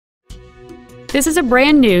This is a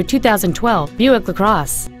brand new 2012 Buick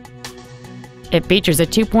LaCrosse. It features a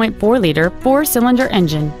 2.4-liter four-cylinder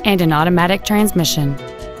engine and an automatic transmission.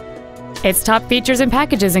 Its top features and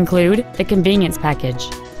packages include the convenience package,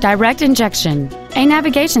 direct injection, a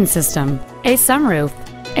navigation system, a sunroof,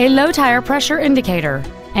 a low tire pressure indicator,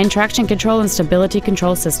 and traction control and stability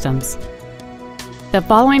control systems. The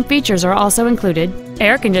following features are also included: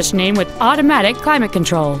 air conditioning with automatic climate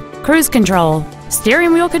control, cruise control,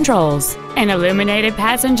 steering wheel controls, an illuminated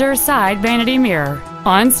passenger side vanity mirror,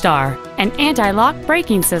 OnStar, an anti-lock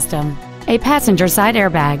braking system, a passenger side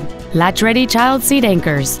airbag, latch-ready child seat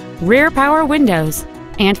anchors, rear power windows,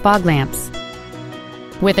 and fog lamps.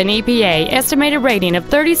 With an EPA estimated rating of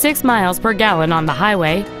 36 miles per gallon on the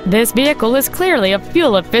highway, this vehicle is clearly a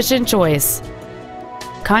fuel-efficient choice.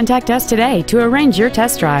 Contact us today to arrange your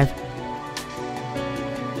test drive.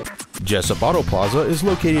 Jessup Auto Plaza is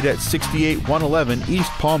located at 68111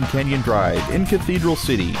 East Palm Canyon Drive in Cathedral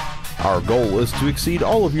City. Our goal is to exceed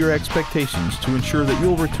all of your expectations to ensure that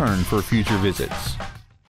you'll return for future visits.